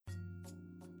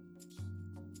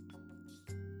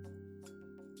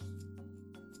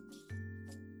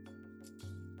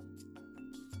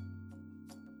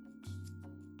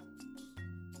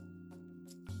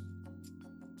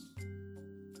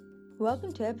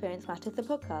Welcome to Appearance Matters, the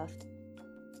podcast.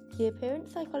 The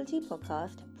Appearance Psychology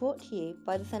podcast brought to you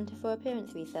by the Centre for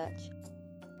Appearance Research,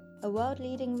 a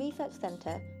world-leading research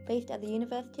centre based at the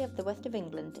University of the West of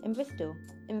England in Bristol,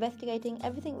 investigating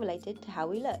everything related to how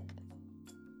we look.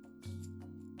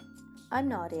 I'm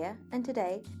Nadia, and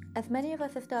today, as many of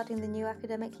us are starting the new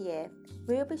academic year,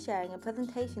 we will be sharing a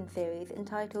presentation series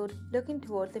entitled Looking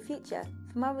Towards the Future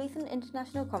from our recent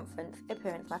international conference,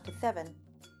 Appearance Matters 7.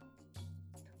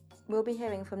 We'll be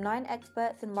hearing from 9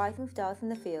 experts and rising stars in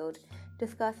the field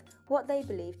discuss what they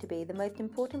believe to be the most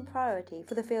important priority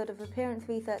for the field of appearance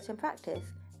research and practice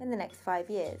in the next 5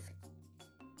 years.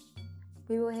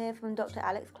 We will hear from Dr.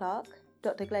 Alex Clark,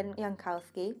 Dr. Glenn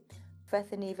Jankowski,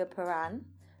 Professor Neva Paran,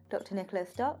 Dr. Nicola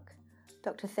Stock,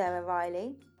 Dr. Sarah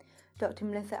Riley, Dr.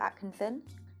 Melissa Atkinson,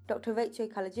 Dr. Rachel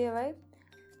Calogero,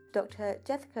 Dr.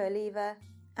 Jessica Oliva,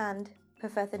 and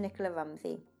Professor Nicola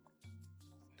Rumsey.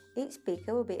 Each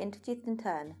speaker will be introduced in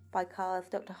turn by CAR's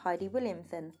Dr. Heidi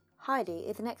Williamson. Heidi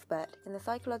is an expert in the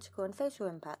psychological and social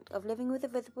impact of living with a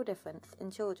visible difference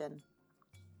in children.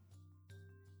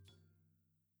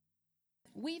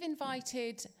 We've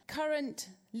invited current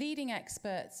leading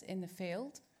experts in the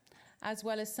field, as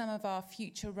well as some of our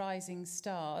future rising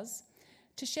stars,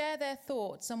 to share their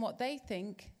thoughts on what they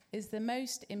think is the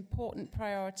most important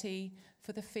priority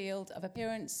for the field of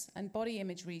appearance and body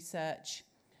image research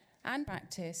and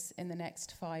practice in the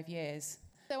next 5 years.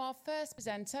 So our first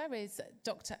presenter is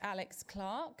Dr. Alex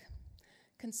Clark,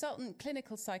 consultant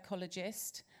clinical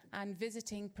psychologist and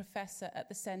visiting professor at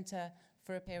the Centre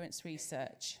for Appearance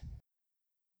Research.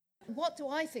 What do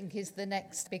I think is the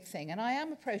next big thing? And I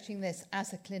am approaching this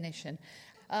as a clinician.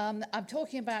 I'm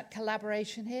talking about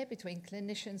collaboration here between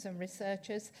clinicians and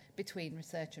researchers, between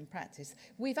research and practice.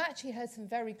 We've actually heard some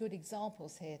very good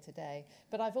examples here today,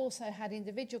 but I've also had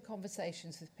individual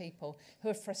conversations with people who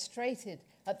are frustrated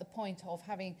at the point of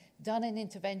having done an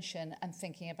intervention and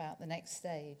thinking about the next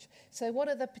stage. So what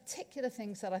are the particular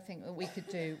things that I think that we could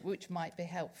do which might be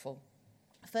helpful?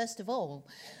 First of all,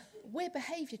 we're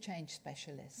behaviour change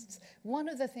specialists. One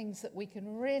of the things that we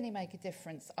can really make a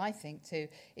difference, I think, to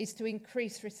is to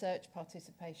increase research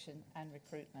participation and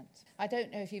recruitment. I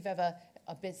don't know if you've ever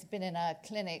been in a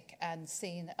clinic and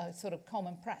seen a sort of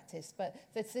common practice, but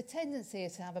there's the tendency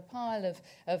is to have a pile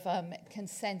of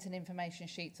consent and information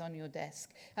sheets on your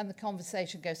desk, and the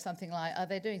conversation goes something like,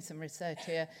 they're doing some research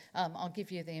here, I'll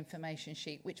give you the information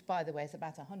sheet, which, by the way, is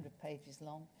about 100 pages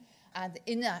long. And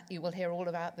in that, you will hear all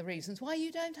about the reasons why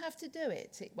you don't have to do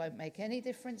it. It won't make any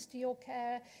difference to your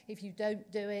care if you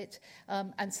don't do it,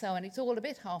 and so on. It's all a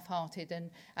bit half-hearted,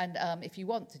 and if you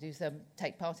want to do some,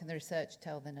 take part in the research,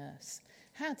 tell the nurse.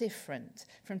 How different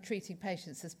from treating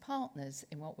patients as partners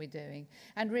in what we're doing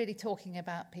and really talking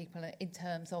about people in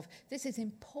terms of this is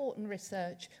important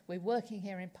research, we're working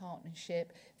here in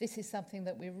partnership, this is something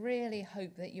that we really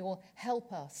hope that you'll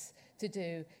help us to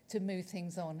do to move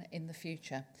things on in the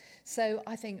future. So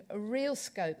I think a real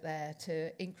scope there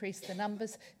to increase the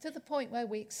numbers to the point where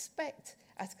we expect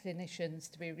as clinicians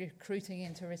to be recruiting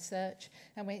into research,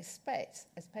 and we expect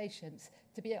as patients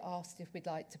to be asked if we'd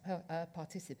like to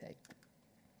participate.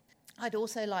 I'd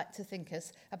also like to think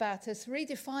about us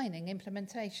redefining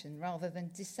implementation rather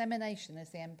than dissemination as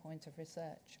the endpoint of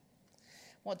research.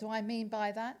 What do I mean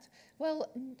by that?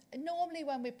 Well, normally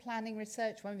when we're planning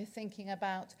research, when we're thinking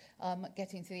about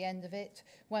getting to the end of it,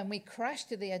 when we crash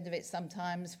to the end of it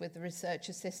sometimes with the research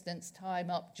assistant's time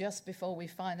up just before we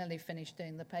finally finish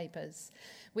doing the papers,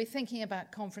 we're thinking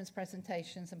about conference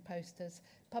presentations and posters,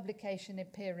 publication in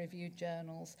peer-reviewed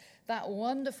journals, that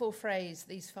wonderful phrase,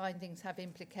 these findings have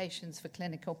implications for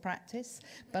clinical practice,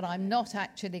 but I'm not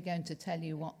actually going to tell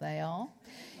you what they are.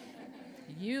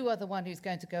 You are the one who's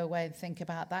going to go away and think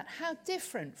about that. How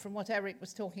different from what Eric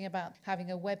was talking about,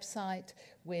 having a website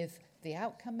with the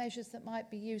outcome measures that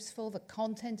might be useful, the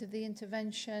content of the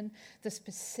intervention, the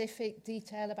specific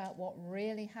detail about what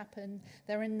really happened.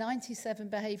 There are 97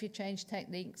 behaviour change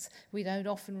techniques. We don't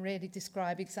often really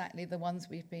describe exactly the ones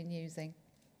we've been using.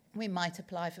 We might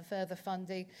apply for further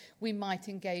funding, we might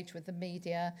engage with the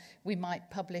media, we might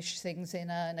publish things in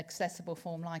an accessible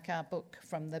form like our book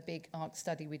from the big ARC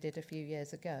study we did a few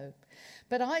years ago.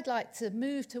 But I'd like to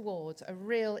move towards a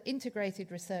real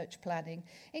integrated research planning,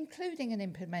 including an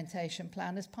implementation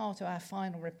plan as part of our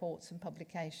final reports and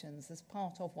publications, as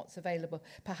part of what's available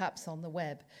perhaps on the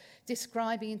web,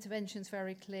 describing interventions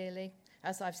very clearly,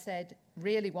 as I've said,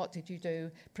 Really, what did you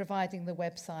do? Providing the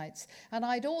websites. And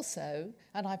I'd also,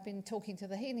 and I've been talking to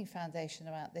the Healing Foundation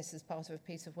about this as part of a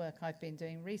piece of work I've been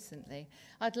doing recently,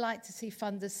 I'd like to see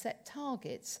funders set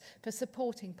targets for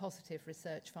supporting positive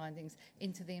research findings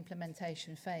into the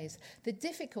implementation phase. The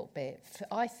difficult bit,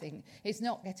 I think, is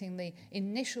not getting the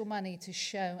initial money to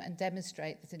show and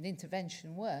demonstrate that an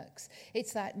intervention works.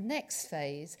 It's that next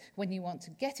phase when you want to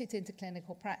get it into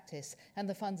clinical practice and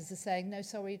the funders are saying, no,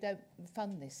 sorry, don't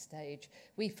fund this stage.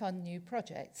 We fund new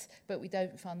projects, but we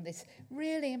don't fund this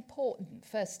really important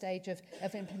first stage of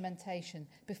implementation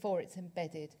before it's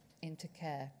embedded into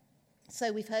care.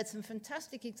 So we've heard some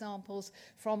fantastic examples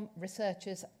from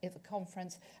researchers at the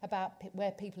conference about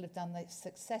where people have done this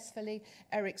successfully.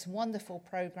 Eric's wonderful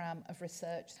programme of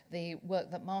research, the work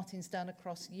that Martin's done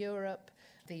across Europe,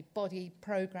 the body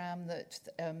programme that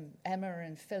Emma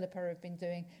and Philippa have been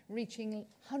doing, reaching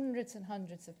hundreds and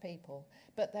hundreds of people.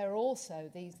 But there are also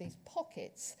these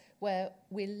pockets where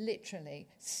we're literally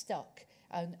stuck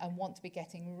and want to be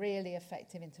getting really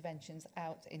effective interventions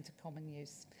out into common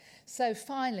use. So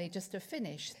finally, just to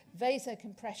finish,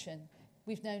 vasocompression,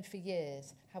 we've known for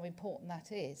years how important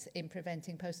that is in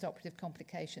preventing post-operative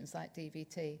complications like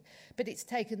DVT. But it's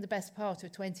taken the best part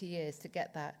of 20 years to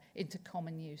get that into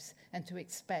common use and to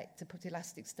expect to put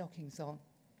elastic stockings on.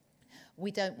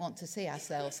 We don't want to see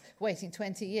ourselves waiting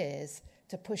 20 years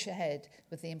to push ahead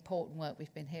with the important work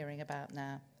we've been hearing about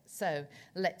now. So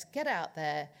let's get out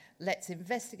there, let's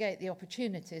investigate the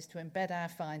opportunities to embed our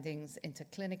findings into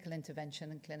clinical intervention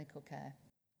and clinical care.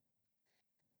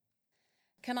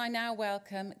 Can I now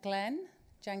welcome Glenn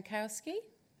Jankowski?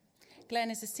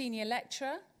 Glenn is a senior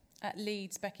lecturer at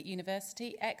Leeds Beckett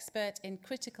University, expert in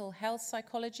critical health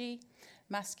psychology,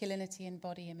 masculinity and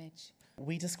body image.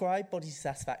 We describe body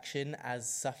dissatisfaction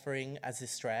as suffering as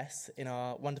distress in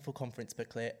our wonderful conference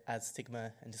booklet as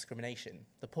stigma and discrimination.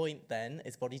 The point then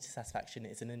is body dissatisfaction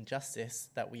is an injustice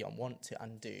that we want to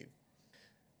undo.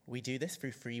 We do this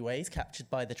through 3 ways captured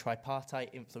by the tripartite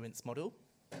influence model.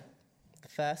 The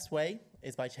first way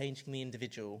is by changing the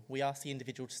individual. We ask the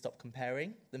individual to stop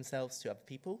comparing themselves to other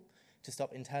people, to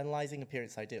stop internalizing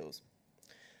appearance ideals.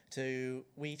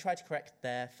 We try to correct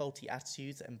their faulty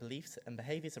attitudes and beliefs and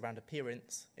behaviours around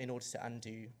appearance in order to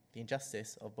undo the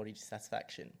injustice of body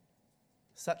dissatisfaction.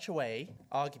 Such a way,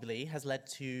 arguably, has led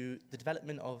to the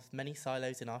development of many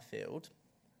silos in our field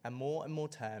and more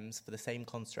terms for the same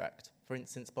construct. For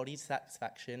instance, body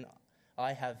dissatisfaction,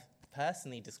 I have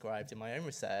personally described in my own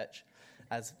research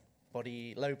as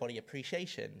low body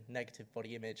appreciation, negative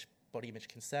body image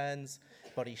concerns,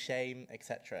 body shame,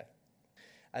 etc.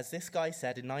 As this guy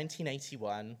said in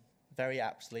 1981, very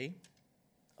aptly,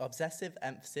 obsessive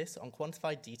emphasis on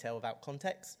quantified detail without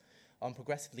context, on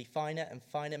progressively finer and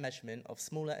finer measurement of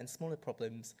smaller and smaller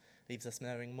problems, leaves us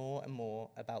knowing more and more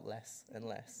about less and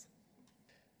less.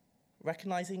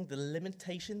 Recognising the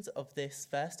limitations of this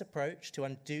first approach to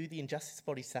undo the injustice of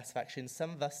body dissatisfaction, some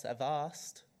of us have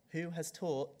asked, who has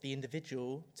taught the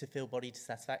individual to feel body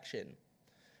dissatisfaction?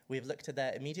 We have looked at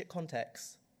their immediate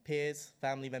context, peers,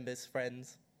 family members,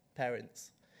 friends,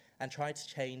 parents, and tried to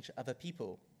change other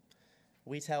people.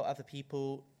 We tell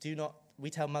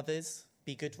mothers,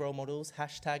 be good role models,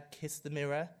 #kiss the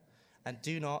mirror, and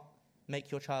do not make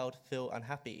your child feel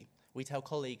unhappy. We tell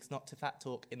colleagues not to fat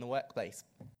talk in the workplace.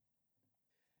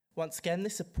 Once again,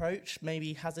 this approach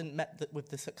maybe hasn't met with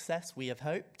the success we have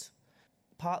hoped,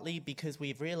 partly because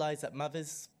we've realised that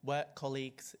mothers, work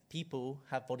colleagues, people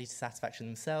have body dissatisfaction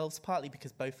themselves, partly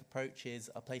because both approaches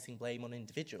are placing blame on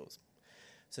individuals.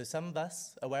 So some of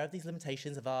us, aware of these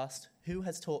limitations, have asked, who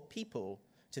has taught people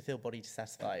to feel body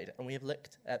dissatisfied? And we have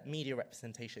looked at media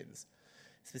representations.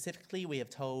 Specifically, we have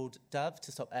told Dove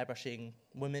to stop airbrushing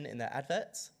women in their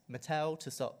adverts, Mattel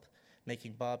to stop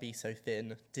making Barbie so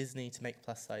thin, Disney to make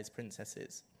plus-size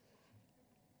princesses.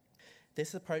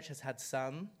 This approach has had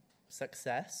some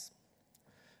success.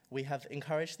 We have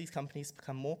encouraged these companies to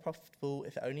become more profitable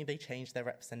if only they change their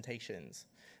representations.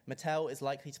 Mattel is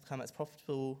likely to become as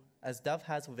profitable as Dove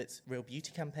has with its Real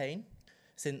Beauty campaign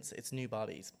since its new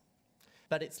Barbies.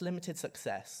 But it's limited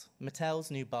success.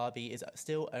 Mattel's new Barbie is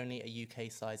still only a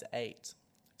UK size 8.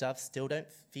 Dove still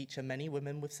don't feature many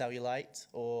women with cellulite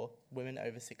or women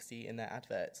over 60 in their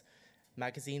adverts.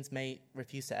 Magazines may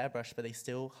refuse to airbrush, but they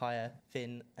still hire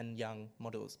thin and young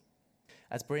models.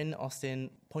 As Bryn Austin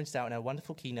pointed out in her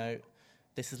wonderful keynote,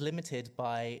 this is limited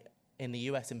by, in the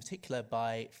US in particular,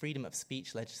 by freedom of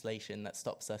speech legislation that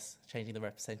stops us changing the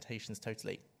representations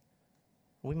totally.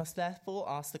 We must therefore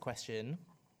ask the question,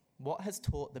 what has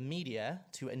taught the media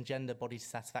to engender body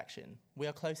dissatisfaction? We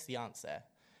are close to the answer.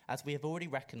 As we have already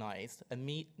recognised,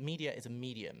 media is a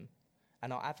medium,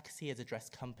 and our advocacy has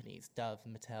addressed companies, Dove,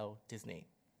 Mattel, Disney.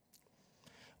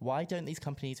 Why don't these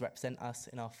companies represent us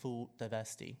in our full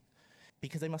diversity?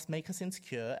 Because they must make us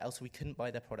insecure, else we couldn't buy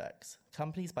their products.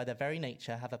 Companies, by their very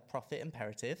nature, have a profit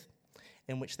imperative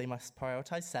in which they must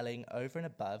prioritize selling over and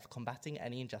above combating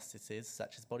any injustices,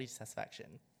 such as body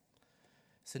dissatisfaction.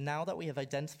 So now that we have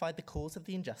identified the cause of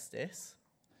the injustice,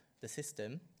 the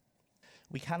system,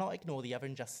 we cannot ignore the other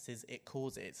injustices it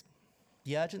causes.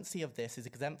 The urgency of this is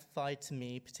exemplified to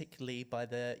me particularly by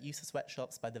the use of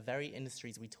sweatshops by the very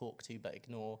industries we talk to but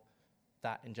ignore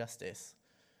that injustice.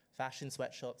 Fashion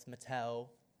sweatshops, Mattel,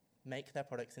 make their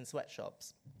products in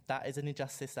sweatshops. That is an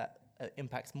injustice that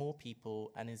impacts more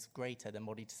people and is greater than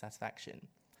body dissatisfaction.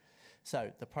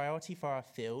 So the priority for our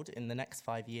field in the next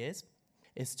 5 years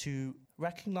is to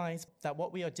recognize that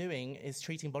what we are doing is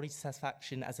treating body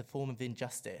dissatisfaction as a form of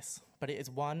injustice, but it is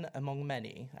one among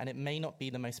many, and it may not be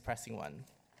the most pressing one.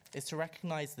 It's to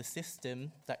recognize the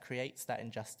system that creates that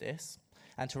injustice,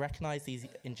 and to recognize these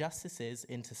injustices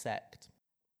intersect.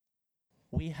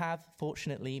 We have,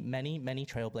 fortunately, many, many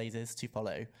trailblazers to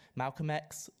follow. Malcolm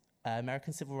X,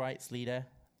 American civil rights leader,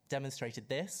 demonstrated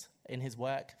this in his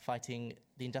work fighting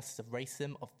the injustice of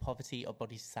racism, of poverty, of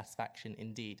body dissatisfaction,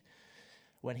 indeed,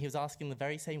 when he was asking the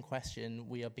very same question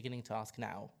we are beginning to ask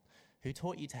now. Who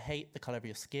taught you to hate the colour of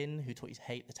your skin? Who taught you to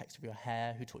hate the texture of your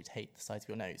hair? Who taught you to hate the size of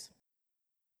your nose?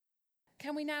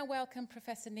 Can we now welcome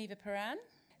Professor Niva Paran?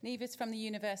 Niva's from the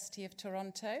University of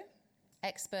Toronto,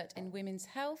 expert in women's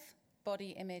health,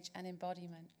 body image and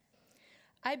embodiment.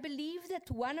 I believe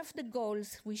that one of the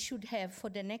goals we should have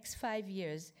for the next 5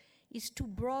 years is to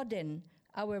broaden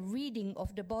our reading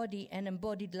of the body and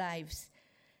embodied lives.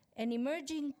 An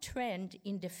emerging trend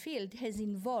in the field has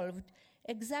involved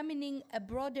examining a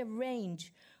broader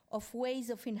range of ways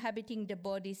of inhabiting the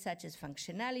body, such as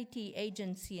functionality,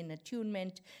 agency, and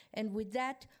attunement, and with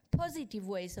that, positive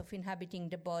ways of inhabiting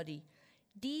the body.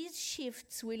 These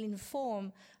shifts will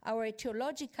inform our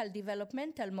etiological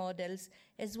developmental models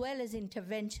as well as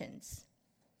interventions.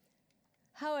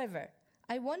 However,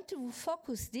 I want to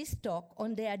focus this talk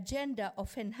on the agenda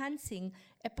of enhancing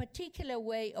a particular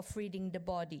way of reading the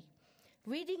body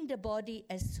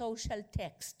as social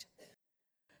text.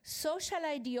 Social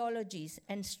ideologies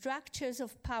and structures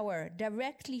of power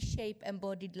directly shape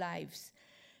embodied lives,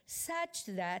 such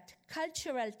that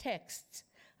cultural texts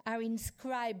are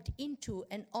inscribed into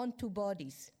and onto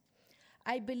bodies.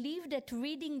 I believe that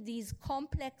reading these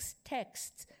complex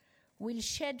texts will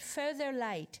shed further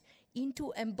light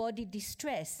into embodied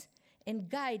distress and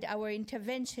guide our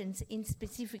interventions in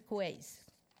specific ways.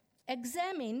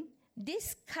 Examine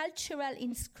this cultural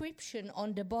inscription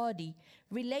on the body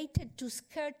related to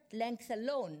skirt length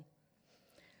alone,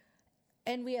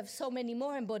 and we have so many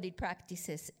more embodied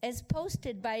practices, as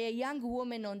posted by a young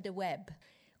woman on the web,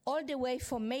 all the way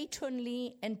from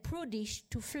matronly and prudish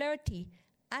to flirty,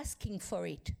 asking for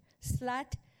it,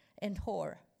 slut and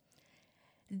whore.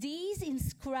 These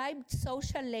inscribed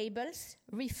social labels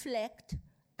reflect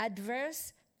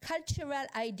adverse cultural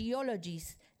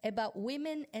ideologies about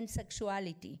women and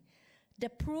sexuality, the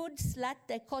prude-slut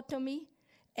dichotomy,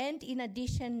 and in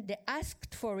addition, the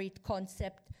asked-for-it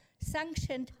concept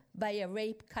sanctioned by a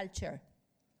rape culture.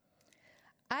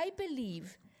 I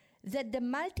believe that the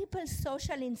multiple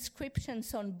social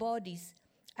inscriptions on bodies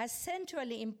are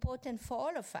centrally important for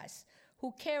all of us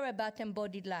who care about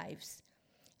embodied lives.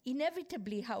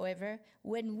 Inevitably, however,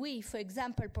 when we, for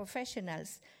example,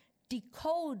 professionals,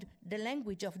 decode the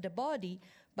language of the body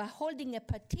by holding a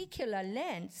particular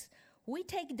lens, we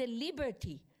take the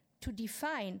liberty to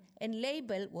define and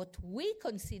label what we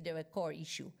consider a core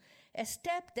issue, a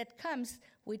step that comes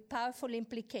with powerful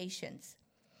implications.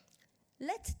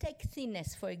 Let's take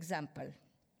thinness, for example.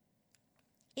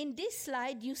 In this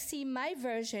slide, you see my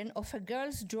version of a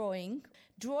girl's drawing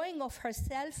of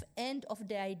herself and of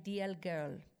the ideal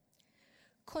girl.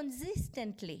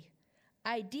 Consistently,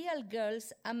 ideal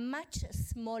girls are much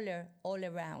smaller all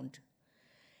around.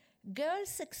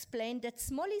 Girls explain that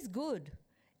small is good,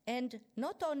 and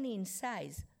not only in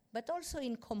size, but also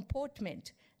in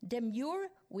comportment, demure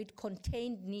with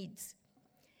contained needs.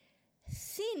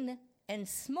 Thin and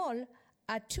small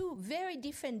are two very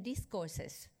different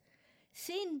discourses.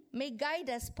 Thin may guide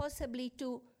us possibly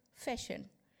to fashion,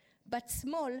 but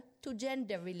small to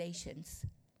gender relations.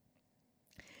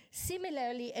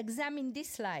 Similarly, examine this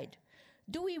slide.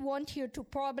 Do we want here to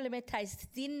problematize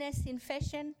thinness in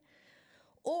fashion?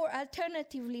 Or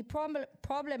alternatively,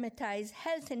 problematize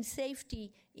health and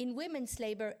safety in women's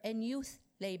labor and youth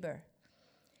labor?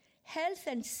 Health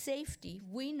and safety,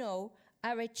 we know,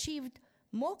 are achieved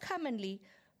more commonly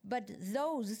by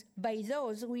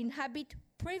those who inhabit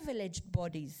privileged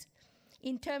bodies.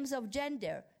 in terms of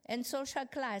gender and social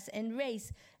class and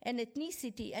race and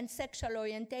ethnicity and sexual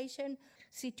orientation,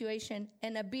 situation,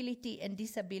 and ability and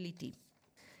disability.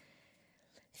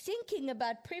 Thinking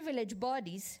about privileged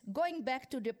bodies, going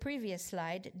back to the previous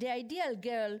slide, the ideal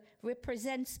girl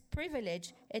represents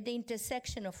privilege at the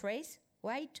intersection of race,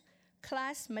 white,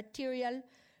 class, material,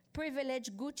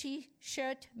 privilege, Gucci,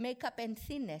 shirt, makeup, and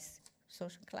thinness,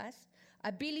 social class,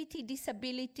 ability,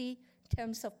 disability,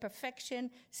 terms of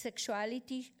perfection,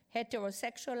 sexuality,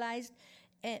 heterosexualized,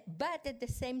 but at the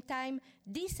same time,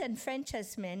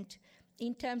 disenfranchisement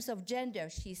in terms of gender.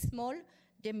 She's small,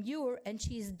 demure, and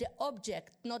she is the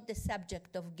object, not the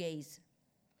subject of gaze.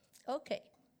 Okay.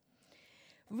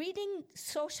 Reading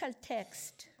social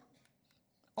text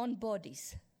on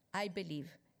bodies, I believe,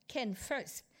 can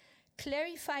first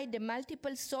clarify the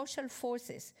multiple social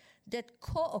forces that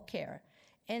co-occur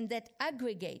and that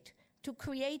aggregate to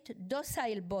create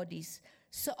docile bodies,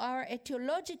 so our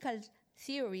etiological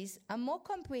theories are more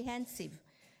comprehensive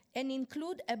and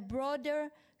include a broader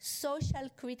social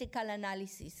critical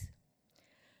analysis.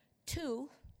 2,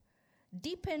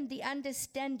 deepen the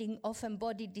understanding of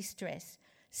embodied distress,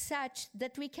 such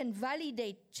that we can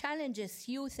validate challenges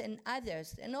youth and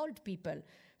others and old people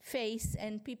face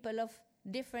and people of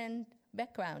different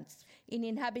backgrounds in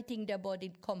inhabiting their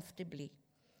body comfortably.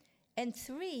 And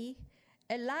 3,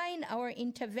 align our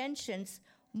interventions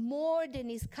more than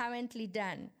is currently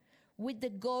done with the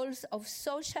goals of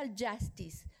social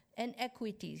justice and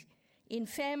equity in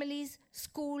families,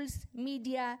 schools,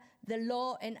 media, the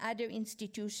law, and other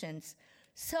institutions,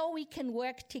 so we can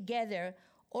work together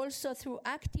also through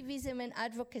activism and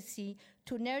advocacy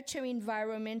to nurture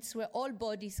environments where all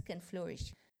bodies can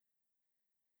flourish.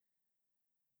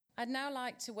 I'd now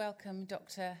like to welcome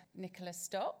Dr. Nicola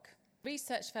Stock,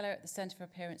 Research Fellow at the Centre for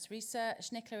Appearance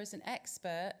Research. Nicola is an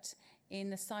expert in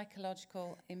the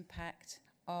psychological impact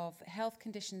of health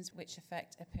conditions which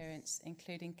affect appearance,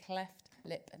 including cleft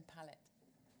lip and palate.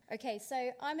 Okay,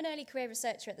 so I'm an early career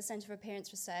researcher at the Centre for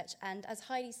Appearance Research, and as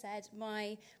Heidi said,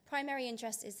 my primary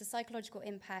interest is the psychological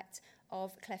impact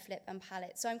of cleft lip and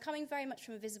palate. So I'm coming very much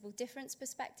from a visible difference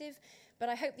perspective, but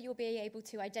I hope that you'll be able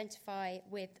to identify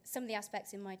with some of the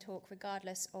aspects in my talk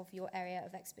regardless of your area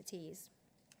of expertise.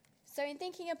 So in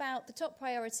thinking about the top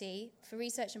priority for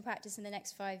research and practice in the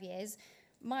next 5 years,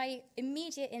 my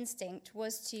immediate instinct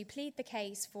was to plead the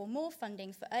case for more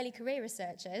funding for early career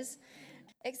researchers,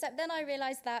 except then I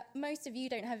realised that most of you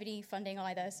don't have any funding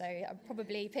either, so I'm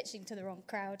probably pitching to the wrong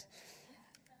crowd.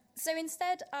 So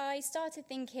instead, I started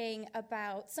thinking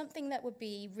about something that would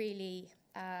be really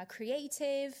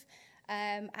creative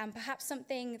and perhaps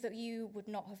something that you would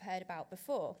not have heard about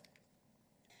before.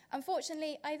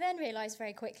 Unfortunately, I then realised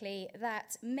very quickly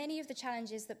that many of the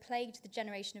challenges that plagued the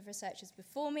generation of researchers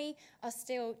before me are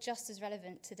still just as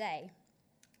relevant today.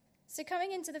 So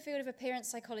coming into the field of appearance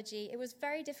psychology, it was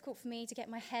very difficult for me to get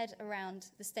my head around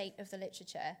the state of the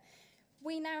literature.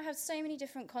 We now have so many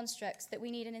different constructs that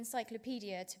we need an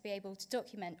encyclopedia to be able to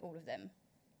document all of them.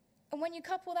 And when you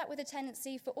couple that with a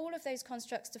tendency for all of those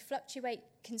constructs to fluctuate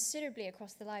considerably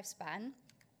across the lifespan,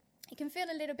 it can feel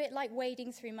a little bit like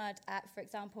wading through mud at, for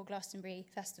example, Glastonbury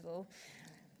Festival.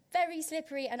 Very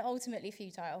slippery and ultimately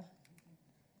futile.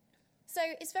 So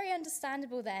it's very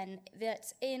understandable then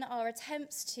that in our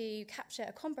attempts to capture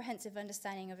a comprehensive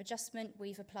understanding of adjustment,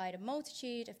 we've applied a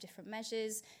multitude of different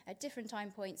measures at different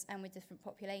time points and with different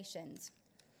populations,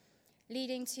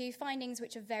 leading to findings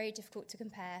which are very difficult to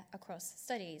compare across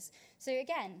studies. So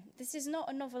again, this is not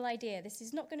a novel idea. This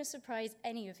is not going to surprise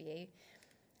any of you.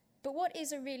 But what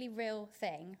is a really real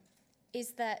thing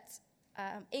is that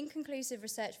inconclusive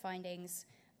research findings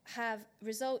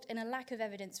result in a lack of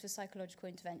evidence for psychological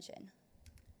intervention.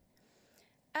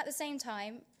 At the same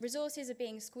time, resources are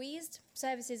being squeezed,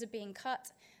 services are being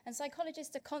cut, and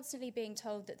psychologists are constantly being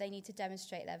told that they need to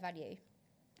demonstrate their value.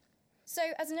 So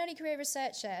as an early career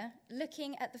researcher,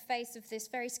 looking at the face of this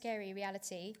very scary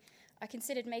reality, I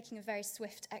considered making a very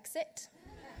swift exit.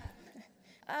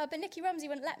 But Nikki Rumsey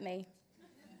wouldn't let me.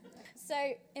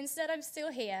 So instead, I'm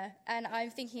still here, and I'm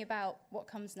thinking about what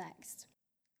comes next.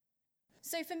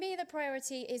 So for me, the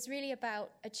priority is really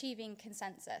about achieving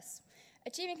consensus.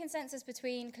 Achieving consensus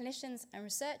between clinicians and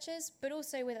researchers, but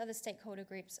also with other stakeholder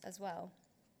groups as well.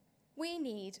 We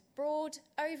need broad,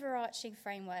 overarching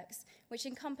frameworks which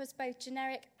encompass both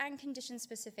generic and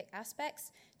condition-specific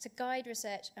aspects to guide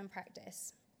research and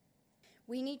practice.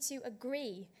 We need to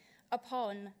agree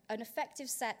upon an effective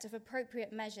set of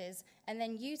appropriate measures and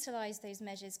then utilise those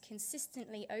measures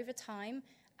consistently over time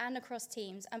and across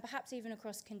teams and perhaps even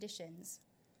across conditions.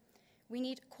 We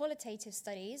need qualitative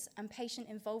studies and patient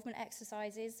involvement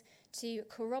exercises to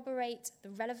corroborate the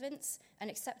relevance and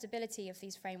acceptability of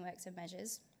these frameworks and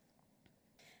measures.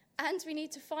 And we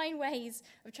need to find ways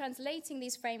of translating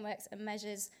these frameworks and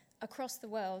measures across the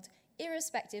world,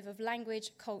 irrespective of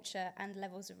language, culture, and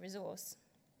levels of resource.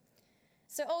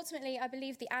 So ultimately, I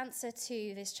believe the answer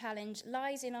to this challenge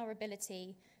lies in our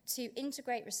ability to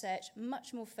integrate research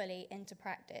much more fully into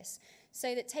practice,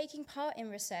 so that taking part in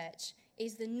research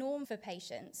is the norm for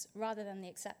patients rather than the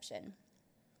exception.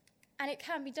 And it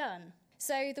can be done.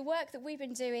 So the work that we've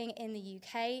been doing in the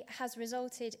UK has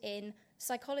resulted in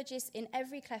psychologists in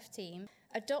every CLEF team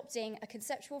adopting a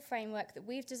conceptual framework that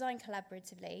we've designed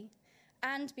collaboratively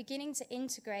and beginning to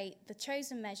integrate the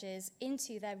chosen measures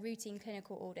into their routine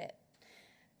clinical audit.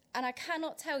 And I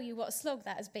cannot tell you what a slog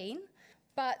that has been,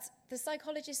 but the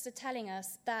psychologists are telling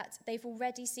us that they've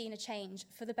already seen a change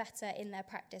for the better in their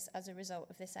practice as a result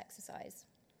of this exercise.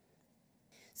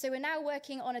 So we're now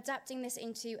working on adapting this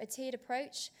into a tiered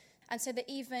approach, and so that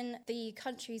even the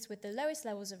countries with the lowest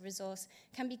levels of resource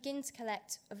can begin to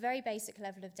collect a very basic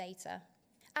level of data.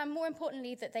 And more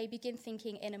importantly, that they begin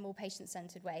thinking in a more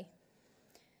patient-centred way.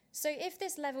 So if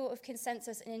this level of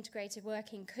consensus and integrated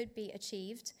working could be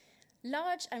achieved,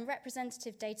 large and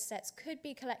representative data sets could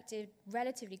be collected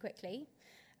relatively quickly,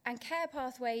 and care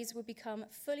pathways would become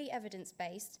fully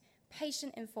evidence-based,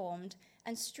 patient-informed,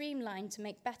 and streamlined to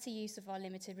make better use of our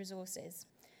limited resources,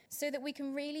 so that we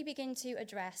can really begin to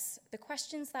address the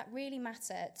questions that really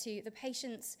matter to the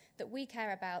patients that we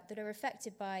care about that are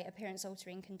affected by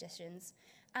appearance-altering conditions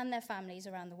and their families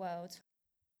around the world.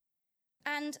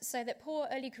 And so that poor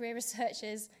early career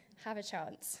researchers have a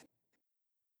chance.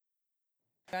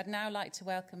 I'd now like to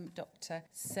welcome Dr.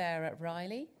 Sarah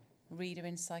Riley, Reader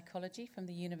in Psychology from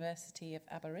the University of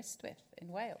Aberystwyth in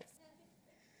Wales.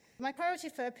 My priority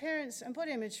for appearance and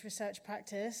body image research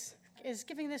practice is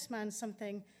giving this man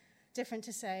something different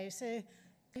to say. So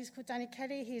he's called Danny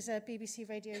Kelly. He's a BBC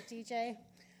radio DJ.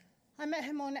 I met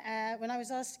him on air when I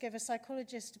was asked to give a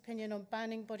psychologist's opinion on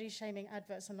banning body-shaming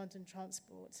adverts on London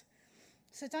transport.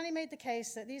 So Danny made the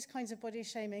case that these kinds of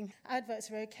body-shaming adverts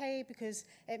are okay because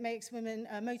it makes women,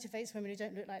 motivates women who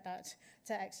don't look like that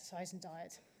to exercise and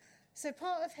diet. So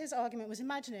part of his argument was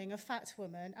imagining a fat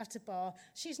woman at a bar.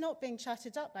 She's not being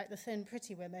chatted up like the thin,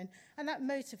 pretty women, and that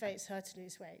motivates her to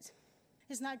lose weight.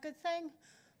 Isn't that a good thing?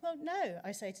 Well, no,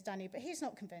 I say to Danny, but he's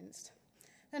not convinced.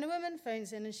 Then a woman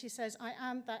phones in and she says, I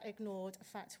am that ignored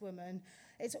fat woman.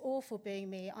 It's awful being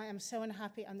me. I am so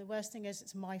unhappy, and the worst thing is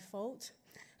it's my fault.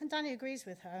 And Danny agrees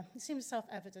with her. It seems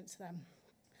self-evident to them.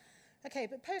 Okay,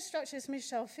 but post-structuralist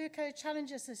Michel Foucault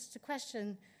challenges us to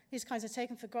question these kinds of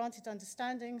taken-for-granted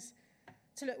understandings,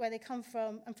 to look where they come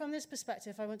from. And from this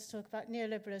perspective, I want to talk about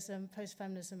neoliberalism,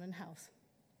 post-feminism, and health.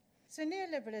 So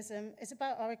neoliberalism is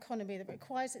about our economy that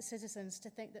requires its citizens to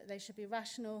think that they should be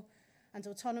rational and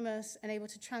autonomous and able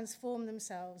to transform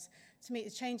themselves to meet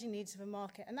the changing needs of a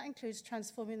market. And that includes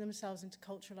transforming themselves into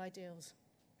cultural ideals.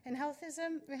 In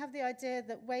healthism, we have the idea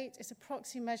that weight is a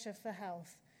proxy measure for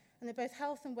health, and that both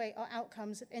health and weight are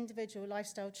outcomes of individual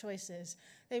lifestyle choices.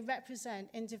 They represent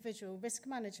individual risk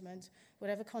management,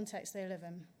 whatever context they live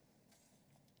in.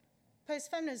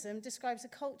 Post-feminism describes a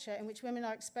culture in which women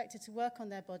are expected to work on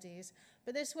their bodies,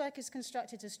 but this work is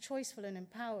constructed as choiceful and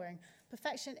empowering.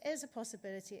 Perfection is a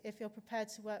possibility if you're prepared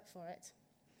to work for it.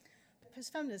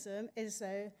 Post-feminism is,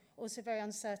 though, also very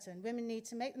uncertain. Women need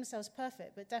to make themselves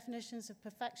perfect, but definitions of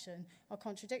perfection are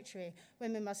contradictory.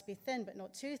 Women must be thin, but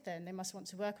not too thin. They must want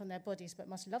to work on their bodies, but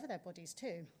must love their bodies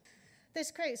too. This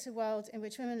creates a world in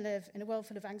which women live in a world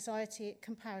full of anxiety,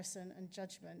 comparison, and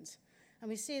judgment. And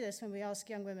we see this when we ask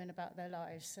young women about their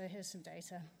lives. So here's some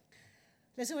data.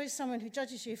 There's always someone who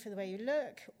judges you for the way you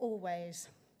look, always.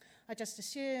 I just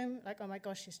assume, like, oh my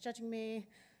gosh, she's judging me.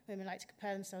 Women like to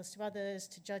compare themselves to others,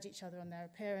 to judge each other on their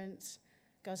appearance.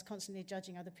 Girls constantly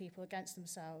judging other people against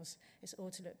themselves. It's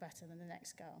all to look better than the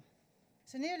next girl.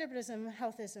 So neoliberalism,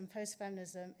 healthism,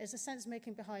 post-feminism is the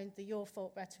sense-making behind the your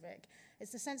fault rhetoric.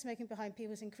 It's the sense-making behind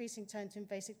people's increasing turn to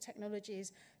invasive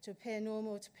technologies to appear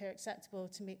normal, to appear acceptable,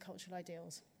 to meet cultural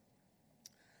ideals.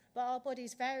 But our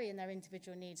bodies vary in their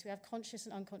individual needs. We have conscious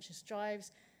and unconscious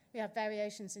drives. We have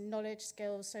variations in knowledge,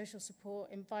 skills, social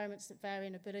support, environments that vary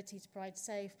in ability to provide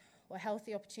safe or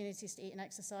healthy opportunities to eat and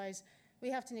exercise. We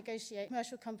have to negotiate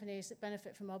commercial companies that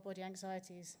benefit from our body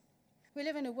anxieties. We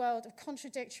live in a world of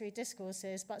contradictory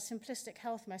discourses but simplistic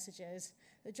health messages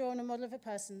that draw on a model of a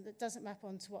person that doesn't map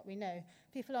onto what we know.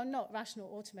 People are not rational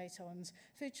automatons.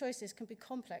 Food choices can be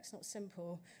complex, not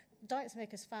simple. Diets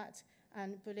make us fat,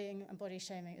 and bullying and body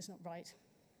shaming is not right.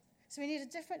 So we need a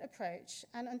different approach,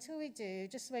 and until we do,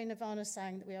 just the way Nirvana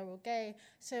sang that we are all gay,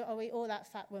 so are we all that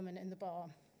fat woman in the bar.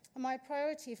 And my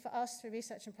priority for us through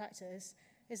research and practice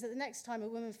is that the next time a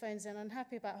woman phones in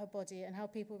unhappy about her body and how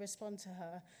people respond to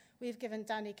her, we've given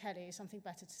Danny Kelly something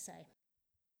better to say.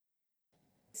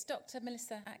 It's Dr.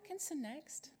 Melissa Atkinson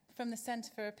next from the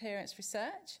Centre for Appearance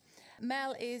Research.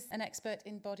 Mel is an expert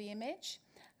in body image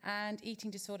and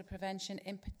eating disorder prevention,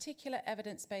 in particular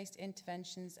evidence-based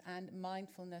interventions and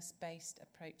mindfulness-based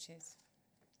approaches.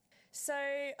 So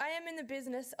I am in the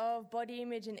business of body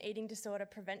image and eating disorder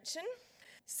prevention.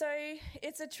 So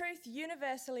it's a truth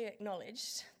universally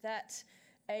acknowledged that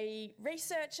a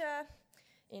researcher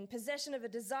in possession of a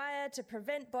desire to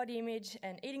prevent body image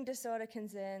and eating disorder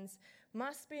concerns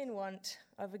must be in want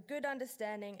of a good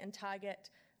understanding and target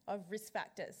of risk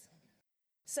factors.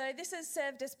 So this has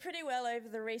served us pretty well over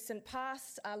the recent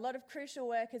past. A lot of crucial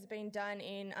work has been done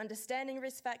in understanding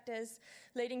risk factors,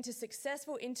 leading to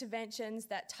successful interventions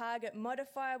that target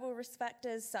modifiable risk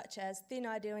factors such as thin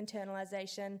ideal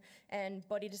internalisation and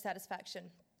body dissatisfaction.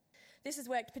 This has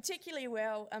worked particularly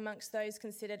well amongst those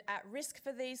considered at risk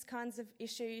for these kinds of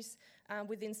issues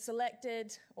within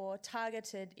selected or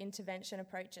targeted intervention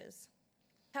approaches.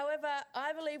 However,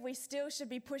 I believe we still should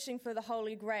be pushing for the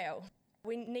Holy Grail.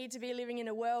 We need to be living in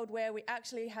a world where we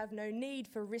actually have no need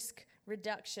for risk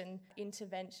reduction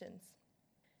interventions.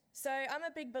 So I'm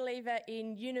a big believer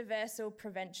in universal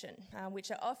prevention, which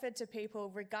are offered to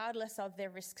people regardless of their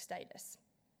risk status.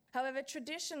 However,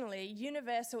 traditionally,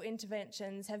 universal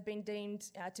interventions have been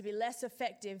deemed to be less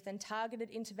effective than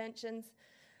targeted interventions,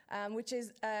 which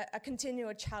is a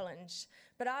continual challenge.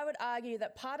 But I would argue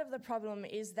that part of the problem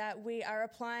is that we are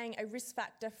applying a risk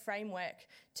factor framework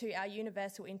to our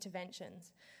universal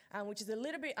interventions, which is a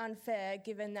little bit unfair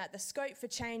given that the scope for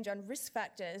change on risk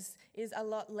factors is a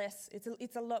lot less,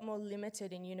 it's a lot more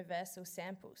limited in universal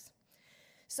samples.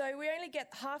 So we only get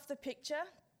half the picture,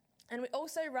 and we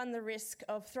also run the risk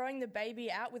of throwing the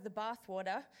baby out with the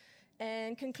bathwater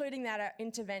and concluding that our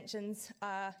interventions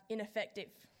are ineffective.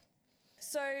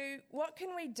 So what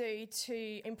can we do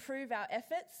to improve our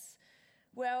efforts?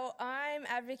 Well, I'm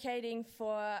advocating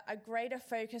for a greater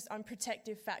focus on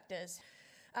protective factors,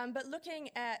 but looking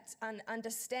at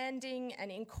understanding and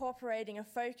incorporating a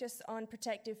focus on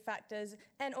protective factors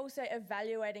and also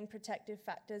evaluating protective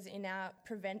factors in our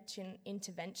prevention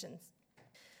interventions.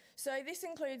 So this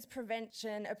includes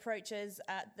prevention approaches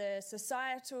at the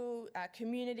societal,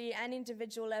 community and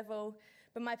individual level,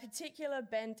 but my particular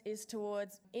bent is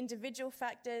towards individual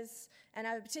factors, and I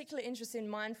have a particular interest in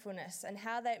mindfulness and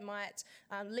how that might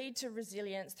lead to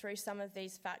resilience through some of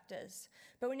these factors.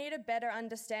 But we need a better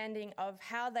understanding of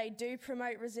how they do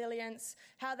promote resilience,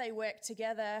 how they work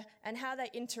together, and how they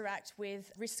interact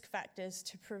with risk factors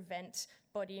to prevent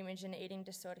body image and eating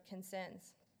disorder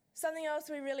concerns. Something else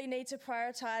we really need to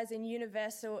prioritise in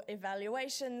universal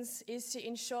evaluations is to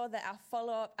ensure that our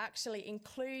follow-up actually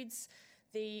includes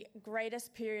the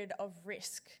greatest period of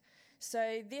risk.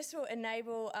 So this will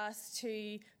enable us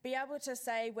to be able to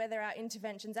say whether our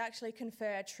interventions actually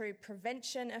confer a true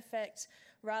prevention effect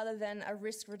rather than a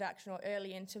risk reduction or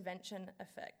early intervention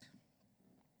effect.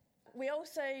 We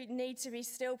also need to be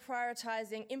still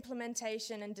prioritising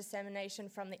implementation and dissemination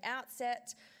from the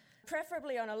outset,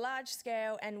 preferably on a large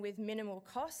scale and with minimal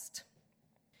cost.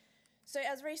 So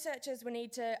as researchers, we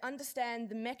need to understand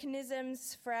the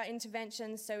mechanisms for our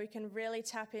interventions so we can really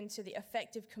tap into the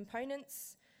effective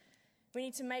components. We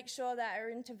need to make sure that our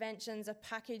interventions are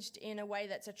packaged in a way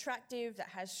that's attractive, that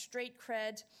has street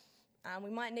cred. We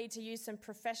might need to use some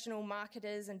professional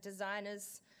marketers and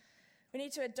designers. We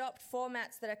need to adopt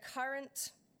formats that are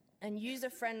current and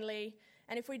user-friendly.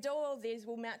 And if we do all these,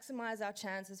 we'll maximise our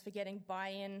chances for getting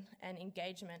buy-in and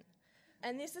engagement.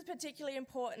 And this is particularly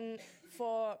important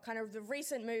for kind of the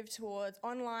recent move towards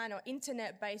online or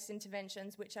internet-based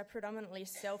interventions, which are predominantly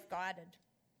self-guided.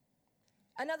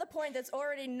 Another point that's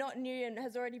already not new and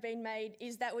has already been made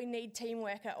is that we need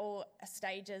teamwork at all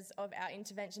stages of our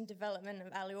intervention development,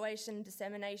 evaluation,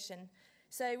 dissemination.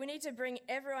 So we need to bring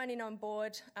everyone in on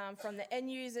board, from the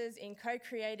end users in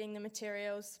co-creating the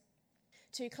materials,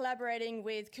 to collaborating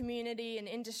with community and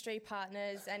industry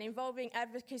partners and involving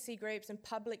advocacy groups and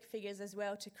public figures as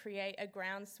well to create a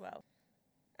groundswell.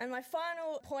 And my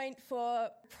final point for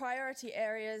priority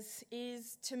areas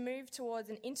is to move towards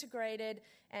an integrated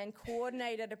and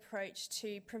coordinated approach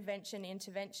to prevention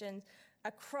interventions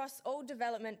across all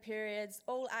development periods,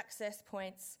 all access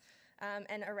points,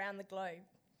 and around the globe.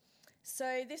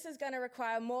 So this is going to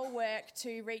require more work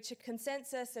to reach a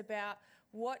consensus about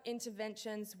what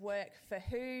interventions work for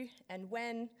who and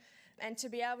when, and to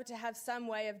be able to have some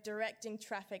way of directing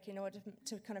traffic in order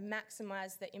to kind of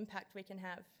maximise the impact we can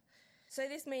have. So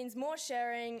this means more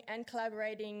sharing and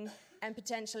collaborating and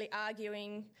potentially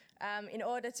arguing in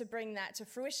order to bring that to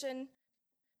fruition.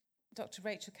 Dr.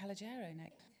 Rachel Calogero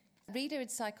next. Reader in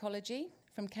psychology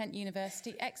from Kent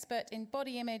University, expert in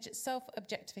body image,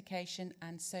 self-objectification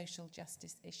and social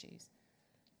justice issues.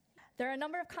 There are a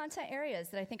number of content areas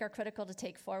that I think are critical to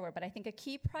take forward, but I think a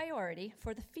key priority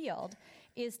for the field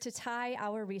is to tie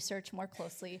our research more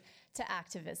closely to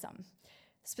activism.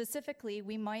 Specifically,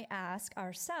 we might ask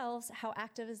ourselves how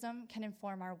activism can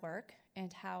inform our work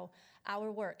and how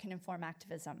our work can inform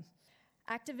activism.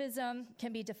 Activism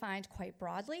can be defined quite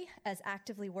broadly as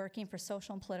actively working for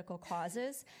social and political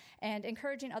causes and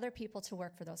encouraging other people to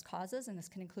work for those causes, and this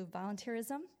can include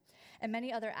volunteerism and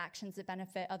many other actions that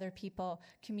benefit other people,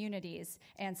 communities,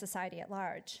 and society at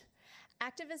large.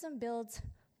 Activism builds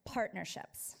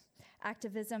partnerships.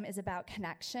 Activism is about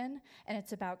connection, and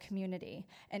it's about community,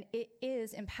 and it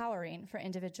is empowering for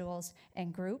individuals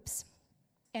and groups,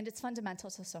 and it's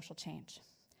fundamental to social change.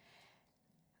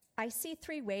 I see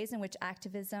three ways in which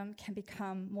activism can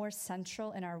become more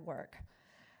central in our work.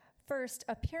 First,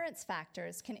 appearance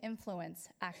factors can influence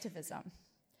activism.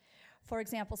 For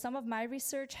example, some of my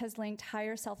research has linked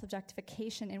higher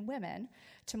self-objectification in women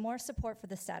to more support for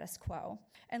the status quo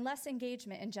and less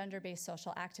engagement in gender-based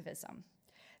social activism.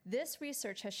 This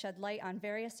research has shed light on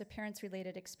various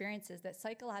appearance-related experiences that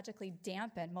psychologically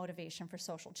dampen motivation for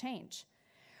social change.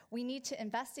 We need to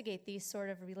investigate these sort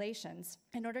of relations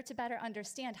in order to better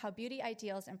understand how beauty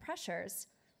ideals and pressures,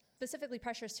 specifically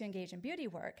pressures to engage in beauty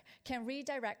work, can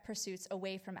redirect pursuits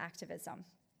away from activism.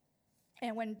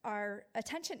 And when our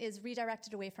attention is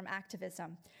redirected away from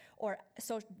activism or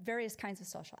various kinds of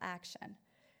social action,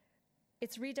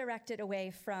 it's redirected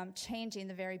away from changing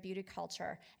the very beauty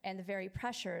culture and the very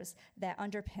pressures that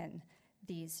underpin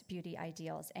these beauty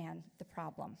ideals and the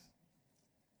problem.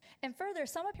 And further,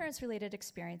 some appearance-related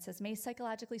experiences may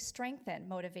psychologically strengthen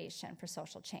motivation for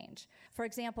social change. For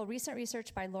example, recent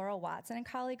research by Laurel Watson and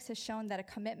colleagues has shown that a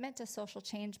commitment to social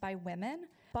change by women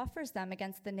buffers them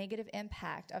against the negative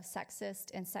impact of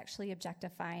sexist and sexually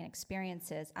objectifying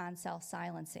experiences on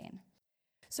self-silencing.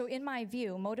 So in my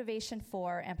view, motivation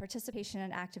for and participation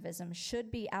in activism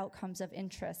should be outcomes of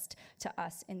interest to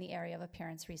us in the area of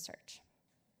appearance research.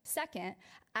 Second,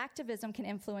 activism can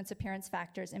influence appearance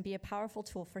factors and be a powerful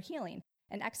tool for healing.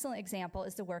 An excellent example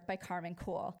is the work by Carmen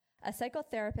Kuhl, a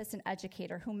psychotherapist and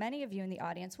educator who many of you in the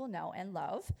audience will know and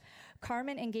love.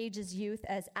 Carmen engages youth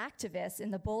as activists in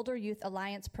the Boulder Youth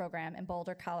Alliance program in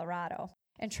Boulder, Colorado,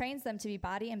 and trains them to be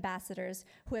body ambassadors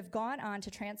who have gone on to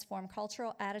transform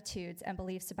cultural attitudes and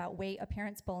beliefs about weight,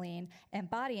 appearance bullying, and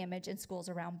body image in schools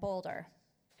around Boulder,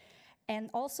 and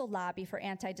also lobby for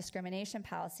anti-discrimination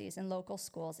policies in local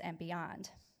schools and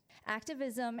beyond.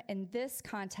 Activism in this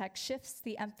context shifts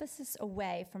the emphasis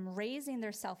away from raising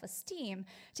their self-esteem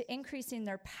to increasing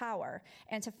their power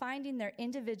and to finding their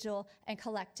individual and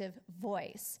collective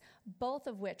voice, both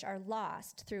of which are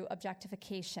lost through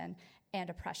objectification and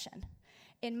oppression.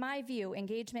 In my view,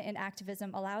 engagement in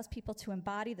activism allows people to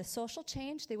embody the social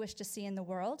change they wish to see in the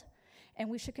world, and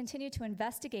we should continue to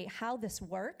investigate how this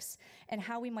works and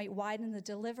how we might widen the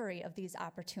delivery of these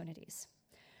opportunities.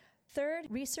 Third,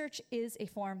 research is a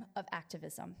form of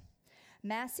activism.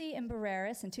 Massey and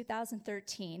Barreras in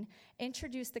 2013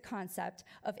 introduced the concept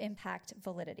of impact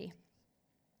validity,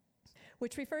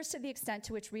 which refers to the extent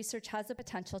to which research has the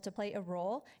potential to play a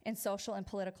role in social and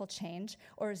political change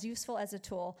or is useful as a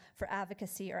tool for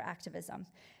advocacy or activism.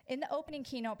 In the opening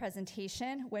keynote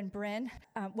presentation,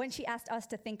 when she asked us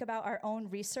to think about our own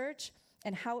research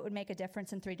and how it would make a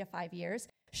difference in 3 to 5 years,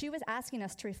 she was asking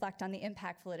us to reflect on the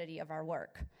impact validity of our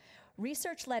work.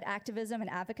 Research-led activism and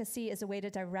advocacy is a way to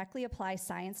directly apply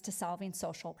science to solving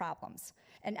social problems.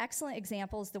 An excellent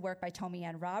example is the work by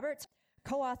Tomi-Ann Roberts,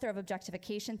 co-author of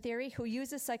Objectification Theory, who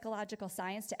uses psychological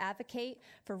science to advocate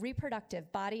for reproductive,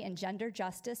 body, and gender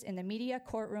justice in the media,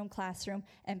 courtroom, classroom,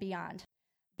 and beyond.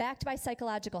 Backed by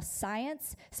psychological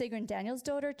science, Sigrun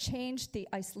Danielsdottir changed the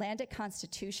Icelandic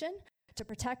constitution to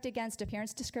protect against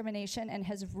appearance discrimination and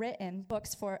has written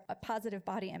books for a positive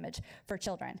body image for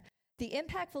children. The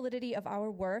impact validity of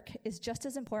our work is just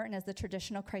as important as the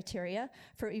traditional criteria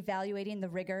for evaluating the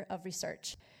rigor of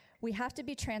research. We have to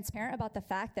be transparent about the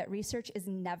fact that research is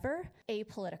never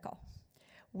apolitical.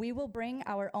 We will bring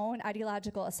our own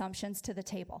ideological assumptions to the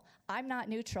table. I'm not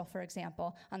neutral, for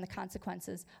example, on the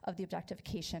consequences of the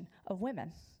objectification of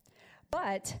women.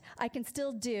 But I can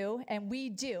still do, and we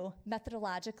do,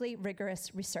 methodologically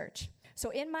rigorous research. So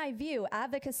in my view,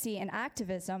 advocacy and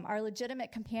activism are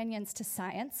legitimate companions to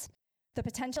science, The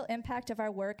potential impact of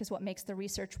our work is what makes the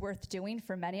research worth doing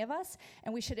for many of us,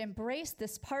 and we should embrace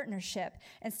this partnership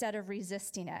instead of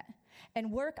resisting it, and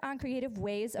work on creative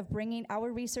ways of bringing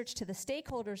our research to the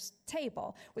stakeholders'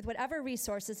 table with whatever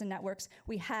resources and networks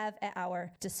we have at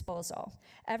our disposal.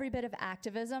 Every bit of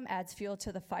activism adds fuel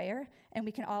to the fire, and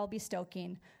we can all be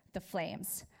stoking the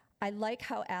flames. I like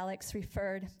how Alex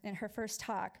referred in her first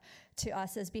talk to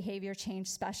us as behavior change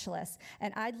specialists,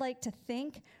 and I'd like to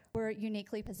think we're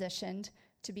uniquely positioned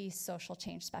to be social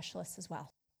change specialists as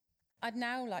well. I'd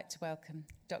now like to welcome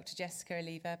Dr. Jessica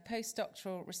Oliva,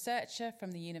 postdoctoral researcher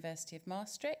from the University of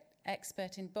Maastricht,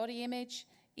 expert in body image,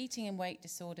 eating and weight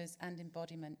disorders, and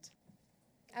embodiment.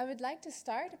 I would like to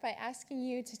start by asking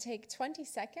you to take 20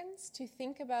 seconds to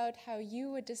think about how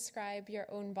you would describe your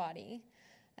own body.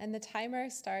 And the timer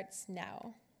starts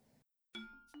now.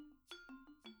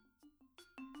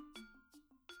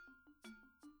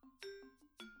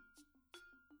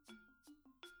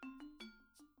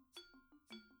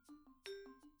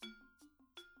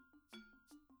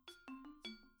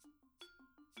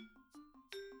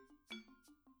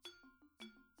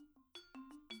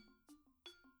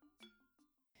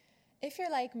 If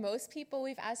you're like most people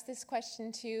we've asked this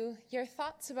question to, your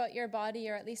thoughts about your body,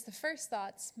 or at least the first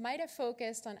thoughts, might have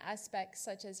focused on aspects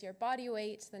such as your body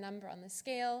weight, the number on the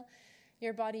scale,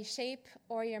 your body shape,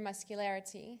 or your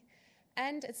muscularity.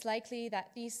 And it's likely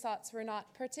that these thoughts were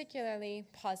not particularly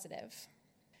positive.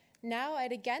 Now,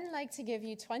 I'd again like to give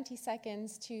you 20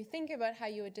 seconds to think about how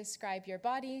you would describe your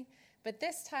body, but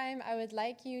this time I would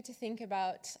like you to think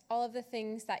about all of the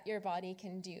things that your body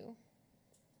can do.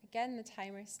 Again, the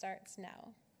timer starts now.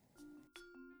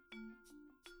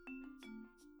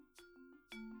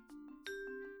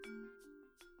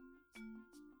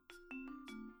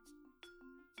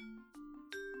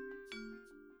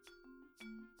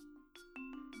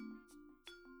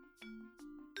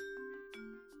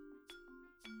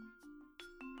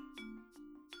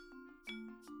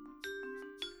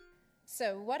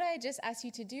 So what I just asked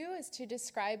you to do is to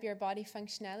describe your body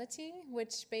functionality,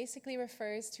 which basically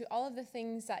refers to all of the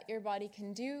things that your body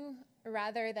can do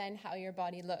rather than how your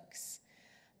body looks.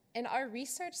 In our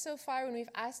research so far, when we've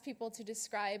asked people to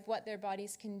describe what their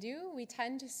bodies can do, we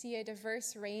tend to see a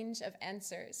diverse range of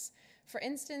answers. For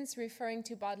instance, referring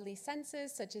to bodily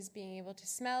senses, such as being able to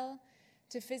smell,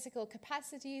 to physical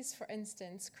capacities, for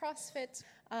instance, CrossFit,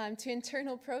 to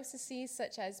internal processes,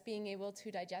 such as being able to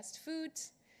digest food,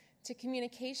 to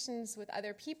communications with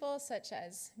other people, such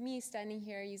as me standing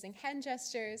here using hand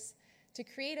gestures, to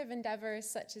creative endeavors,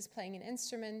 such as playing an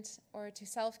instrument, or to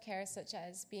self-care, such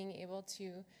as being able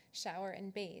to shower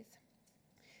and bathe.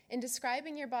 In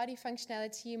describing your body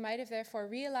functionality, you might have therefore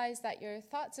realized that your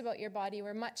thoughts about your body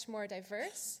were much more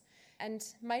diverse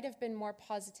and might have been more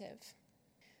positive.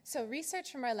 So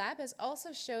research from our lab has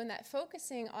also shown that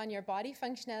focusing on your body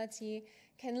functionality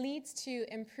can lead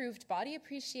to improved body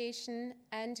appreciation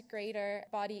and greater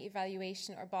body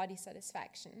evaluation or body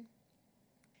satisfaction.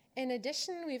 In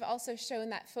addition, we've also shown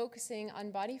that focusing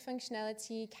on body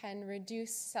functionality can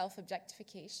reduce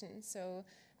self-objectification, so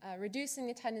reducing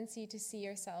the tendency to see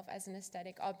yourself as an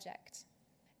aesthetic object.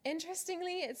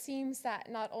 Interestingly, it seems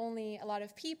that not only a lot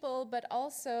of people, but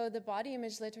also the body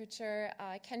image literature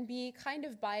can be kind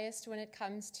of biased when it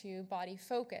comes to body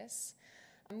focus.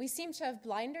 We seem to have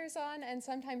blinders on and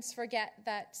sometimes forget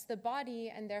that the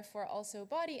body, and therefore also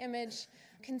body image,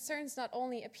 concerns not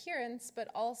only appearance, but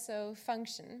also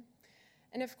function.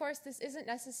 And of course, this isn't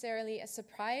necessarily a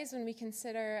surprise when we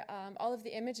consider all of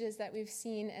the images that we've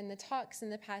seen in the talks in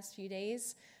the past few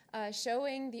days,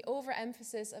 showing the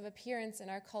overemphasis of appearance in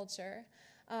our culture.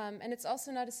 And it's also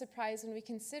not a surprise when we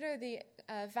consider the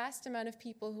vast amount of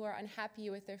people who are unhappy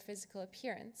with their physical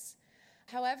appearance.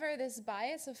 However, this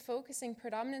bias of focusing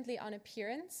predominantly on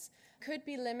appearance could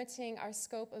be limiting our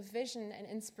scope of vision and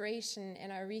inspiration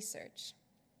in our research.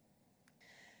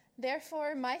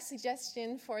 Therefore, my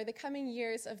suggestion for the coming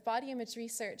years of body image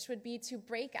research would be to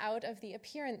break out of the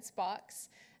appearance box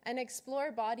and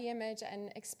explore body image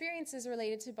and experiences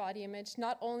related to body image,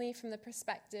 not only from the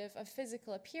perspective of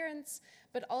physical appearance,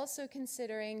 but also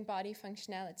considering body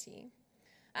functionality.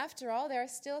 After all, there are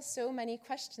still so many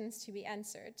questions to be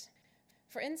answered.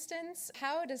 For instance,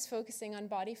 how does focusing on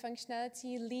body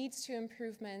functionality lead to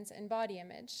improvements in body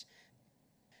image?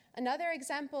 Another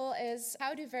example is,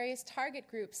 how do various target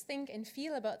groups think and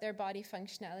feel about their body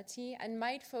functionality, and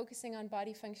might focusing on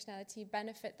body functionality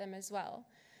benefit them as well?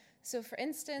 So for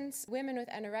instance, women with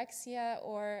anorexia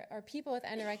or people with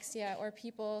anorexia or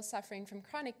people suffering from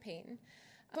chronic pain.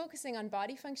 Focusing on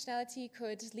body functionality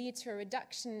could lead to a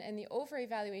reduction in the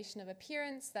over-evaluation of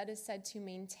appearance that is said to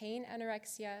maintain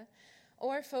anorexia,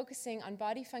 or focusing on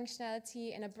body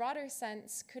functionality in a broader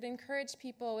sense could encourage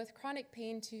people with chronic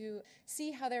pain to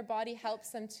see how their body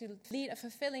helps them to lead a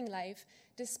fulfilling life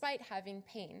despite having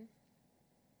pain.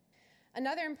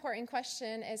 Another important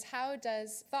question is, how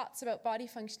does thoughts about body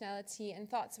functionality and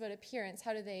thoughts about appearance,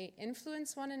 how do they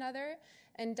influence one another?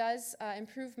 And does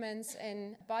improvements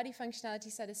in body functionality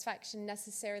satisfaction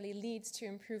necessarily lead to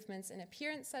improvements in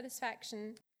appearance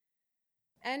satisfaction?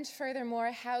 And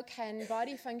furthermore, how can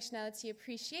body functionality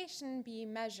appreciation be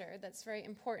measured? That's very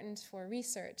important for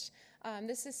research.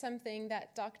 This is something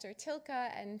that Dr. Tilke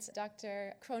and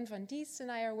Dr. Kroon van Diest and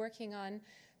I are working on.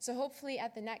 So hopefully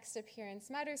at the next Appearance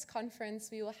Matters conference,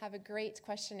 we will have a great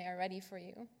questionnaire ready for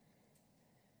you.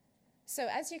 So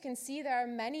as you can see, there are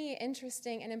many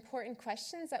interesting and important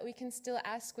questions that we can still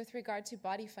ask with regard to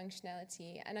body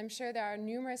functionality. And I'm sure there are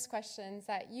numerous questions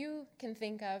that you can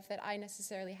think of that I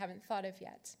necessarily haven't thought of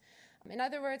yet. In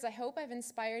other words, I hope I've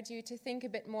inspired you to think a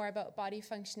bit more about body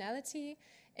functionality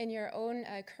in your own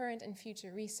current and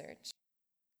future research.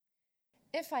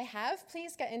 If I have,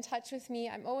 please get in touch with me.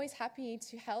 I'm always happy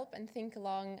to help and think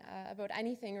along about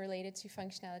anything related to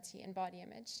functionality and body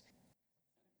image.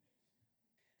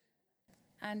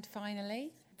 And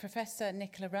finally, Professor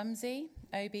Nicola Rumsey,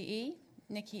 OBE.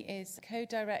 Nikki is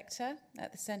co-director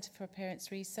at the Centre for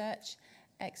Appearance Research,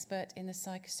 expert in the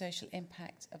psychosocial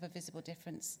impact of a visible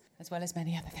difference, as well as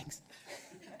many other things.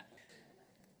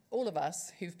 All of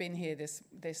us who've been here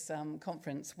this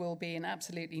conference will be in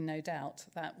absolutely no doubt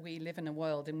that we live in a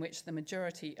world in which the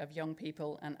majority of young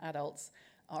people and adults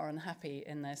are unhappy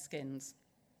in their skins.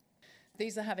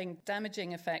 These are having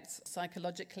damaging effects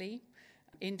psychologically.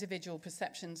 Individual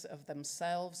perceptions of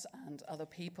themselves and other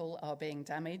people are being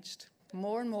damaged.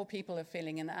 More and more people are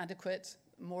feeling inadequate.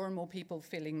 More and more people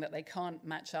feeling that they can't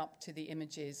match up to the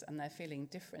images and they're feeling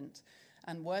different.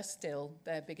 And worse still,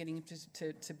 they're beginning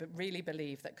to really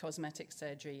believe that cosmetic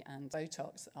surgery and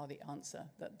Botox are the answer,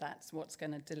 that that's what's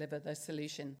going to deliver the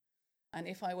solution. And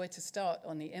if I were to start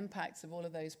on the impacts of all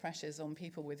of those pressures on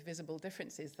people with visible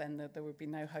differences, then there would be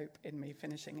no hope in me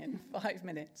finishing in 5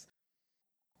 minutes.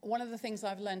 One of the things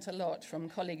I've learnt a lot from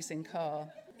colleagues in CAR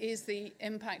is the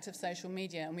impact of social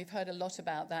media, and we've heard a lot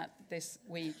about that this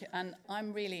week. And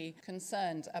I'm really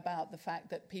concerned about the fact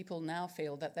that people now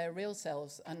feel that their real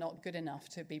selves are not good enough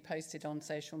to be posted on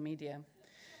social media.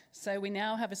 So we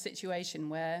now have a situation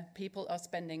where people are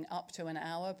spending up to an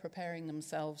hour preparing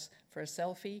themselves for a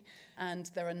selfie, and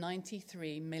there are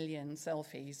 93 million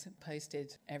selfies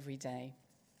posted every day.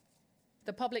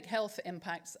 The public health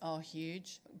impacts are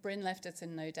huge. Bryn left us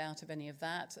in no doubt of any of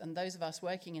that, and those of us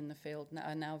working in the field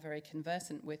are now very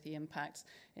conversant with the impacts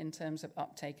in terms of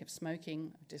uptake of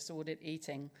smoking, disordered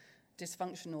eating,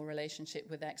 dysfunctional relationship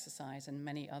with exercise, and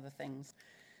many other things.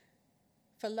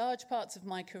 For large parts of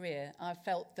my career, I've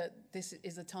felt that this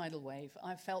is a tidal wave.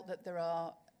 I've felt that there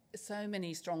are so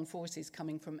many strong forces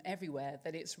coming from everywhere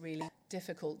that it's really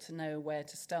difficult to know where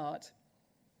to start.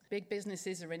 Big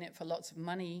businesses are in it for lots of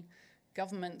money.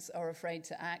 Governments are afraid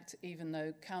to act, even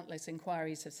though countless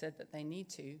inquiries have said that they need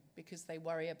to, because they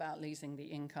worry about losing the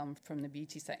income from the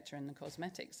beauty sector and the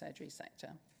cosmetic surgery sector.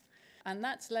 And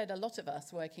that's led a lot of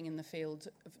us working in the field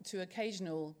to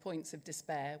occasional points of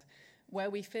despair, where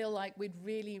we feel like we'd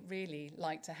really, really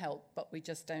like to help, but we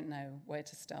just don't know where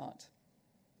to start.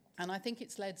 And I think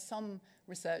it's led some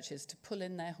researchers to pull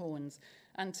in their horns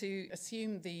and to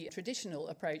assume the traditional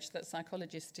approach that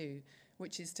psychologists do,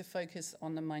 which is to focus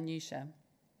on the minutiae.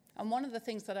 And one of the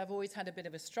things that I've always had a bit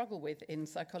of a struggle with in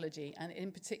psychology, and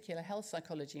in particular health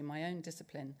psychology, my own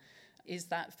discipline, is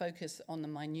that focus on the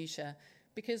minutiae.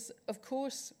 Because, of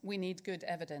course, we need good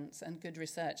evidence and good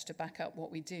research to back up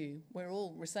what we do. We're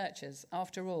all researchers,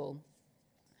 after all.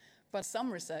 But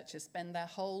some researchers spend their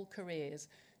whole careers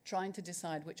trying to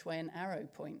decide which way an arrow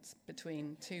points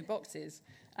between two boxes,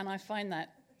 and I find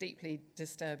that deeply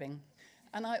disturbing.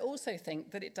 And I also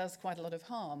think that it does quite a lot of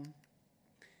harm.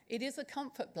 It is a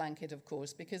comfort blanket, of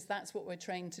course, because that's what we're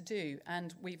trained to do,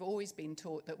 and we've always been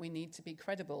taught that we need to be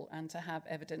credible and to have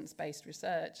evidence-based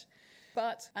research.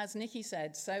 But, as Nikki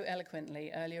said so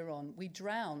eloquently earlier on, we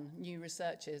drown new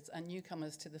researchers and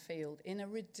newcomers to the field in a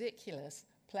ridiculous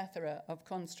plethora of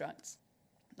constructs.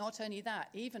 Not only that,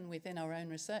 even within our own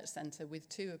research centre with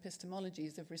 2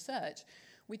 epistemologies of research,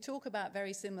 we talk about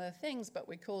very similar things, but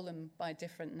we call them by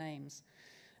different names.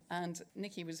 And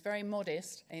Nikki was very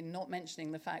modest in not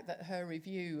mentioning the fact that her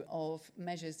review of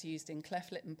measures used in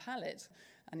cleft lip and palate,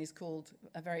 and is called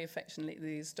very affectionately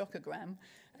the stochogram,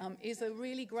 is a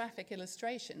really graphic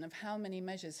illustration of how many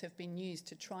measures have been used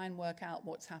to try and work out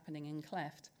what's happening in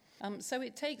cleft. So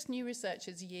it takes new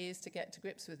researchers years to get to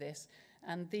grips with this,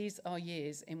 and these are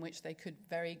years in which they could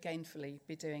very gainfully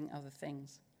be doing other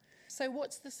things. So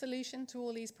what's the solution to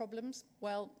all these problems?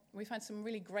 Well, we've had some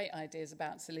really great ideas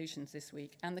about solutions this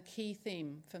week, and the key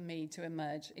theme for me to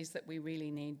emerge is that we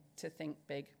really need to think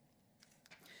big.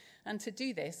 And to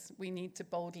do this, we need to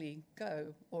boldly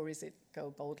go, or is it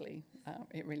go boldly?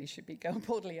 It really should be go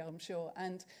boldly, I'm sure.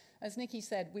 And as Nikki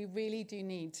said, we really do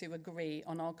need to agree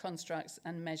on our constructs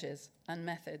and measures and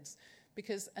methods,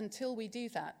 because until we do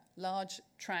that, large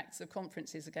tracts of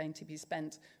conferences are going to be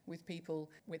spent with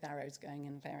people with arrows going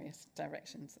in various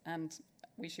directions, and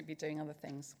we should be doing other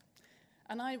things.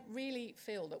 And I really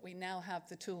feel that we now have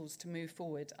the tools to move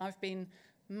forward. I've been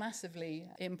massively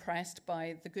impressed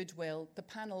by the goodwill. The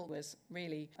panel was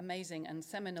really amazing and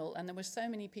seminal, and there were so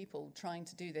many people trying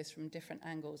to do this from different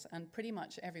angles, and pretty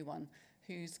much everyone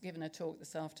who's given a talk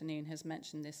this afternoon has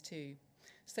mentioned this too.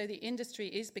 So the industry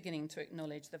is beginning to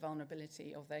acknowledge the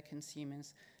vulnerability of their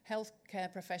consumers.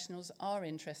 Healthcare professionals are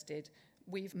interested.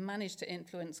 We've managed to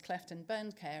influence cleft and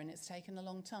burn care, and it's taken a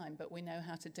long time, but we know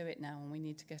how to do it now, and we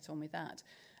need to get on with that.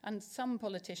 And some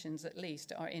politicians, at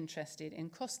least, are interested in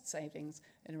cost savings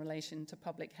in relation to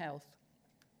public health.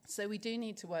 So we do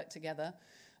need to work together,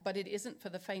 but it isn't for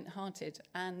the faint-hearted,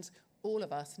 and all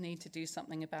of us need to do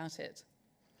something about it.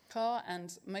 CAR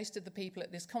and most of the people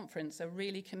at this conference are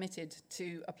really committed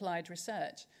to applied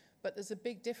research, but there's a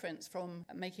big difference from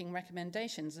making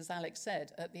recommendations, as Alex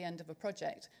said, at the end of a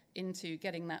project, into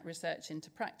getting that research into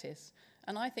practice.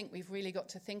 And I think we've really got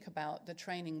to think about the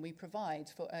training we provide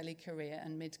for early career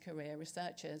and mid-career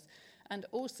researchers, and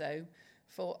also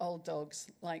for old dogs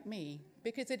like me,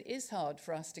 because it is hard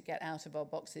for us to get out of our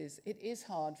boxes. It is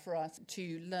hard for us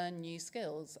to learn new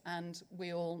skills, and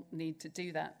we all need to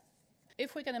do that.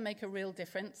 If we're going to make a real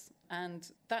difference,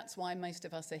 and that's why most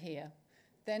of us are here,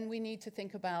 then we need to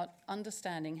think about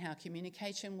understanding how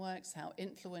communication works, how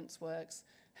influence works,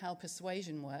 how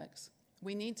persuasion works.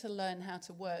 We need to learn how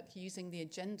to work using the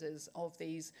agendas of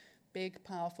these big,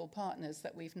 powerful partners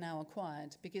that we've now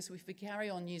acquired, because if we carry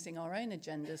on using our own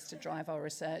agendas to drive our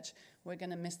research, we're going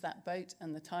to miss that boat,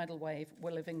 and the tidal wave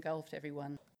will have engulfed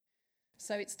everyone.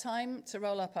 So it's time to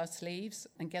roll up our sleeves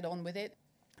and get on with it.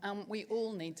 We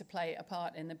all need to play a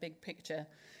part in the big picture.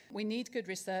 We need good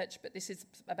research, but this is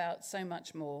about so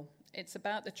much more. It's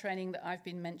about the training that I've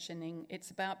been mentioning.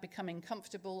 It's about becoming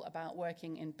comfortable about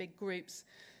working in big groups.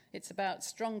 It's about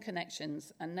strong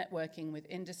connections and networking with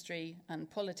industry and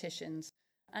politicians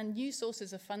and new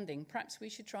sources of funding. Perhaps we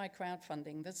should try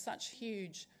crowdfunding. There's such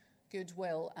huge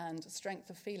goodwill and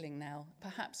strength of feeling now.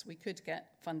 Perhaps we could get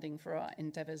funding for our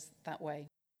endeavours that way.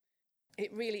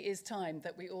 It really is time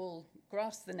that we all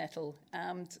grasp the nettle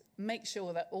and make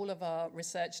sure that all of our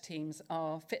research teams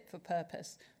are fit for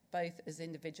purpose, both as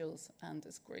individuals and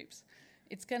as groups.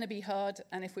 It's going to be hard,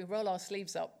 and if we roll our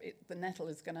sleeves up, the nettle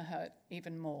is going to hurt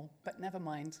even more. But never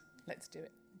mind, let's do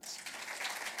it.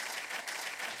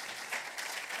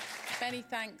 Many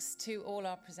thanks to all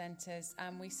our presenters,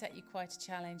 and we set you quite a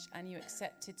challenge, and you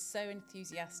accepted so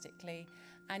enthusiastically,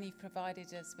 and you've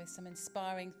provided us with some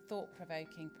inspiring,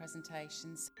 thought-provoking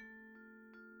presentations.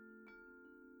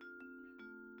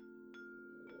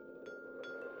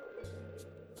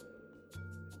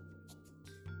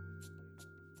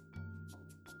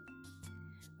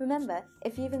 Remember,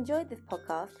 if you've enjoyed this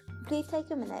podcast, please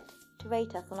take a minute to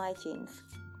rate us on iTunes.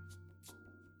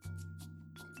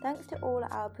 Thanks to all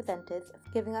our presenters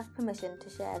for giving us permission to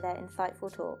share their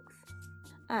insightful talks.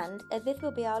 And as this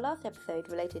will be our last episode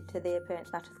related to the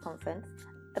Appearance Matters Conference,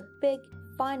 a big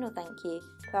final thank you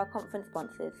to our conference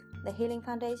sponsors, the Healing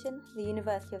Foundation, the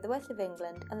University of the West of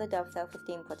England and the Dove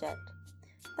Self-Esteem Project.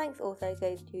 Thanks also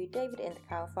goes to David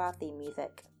Inskow for our theme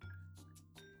music.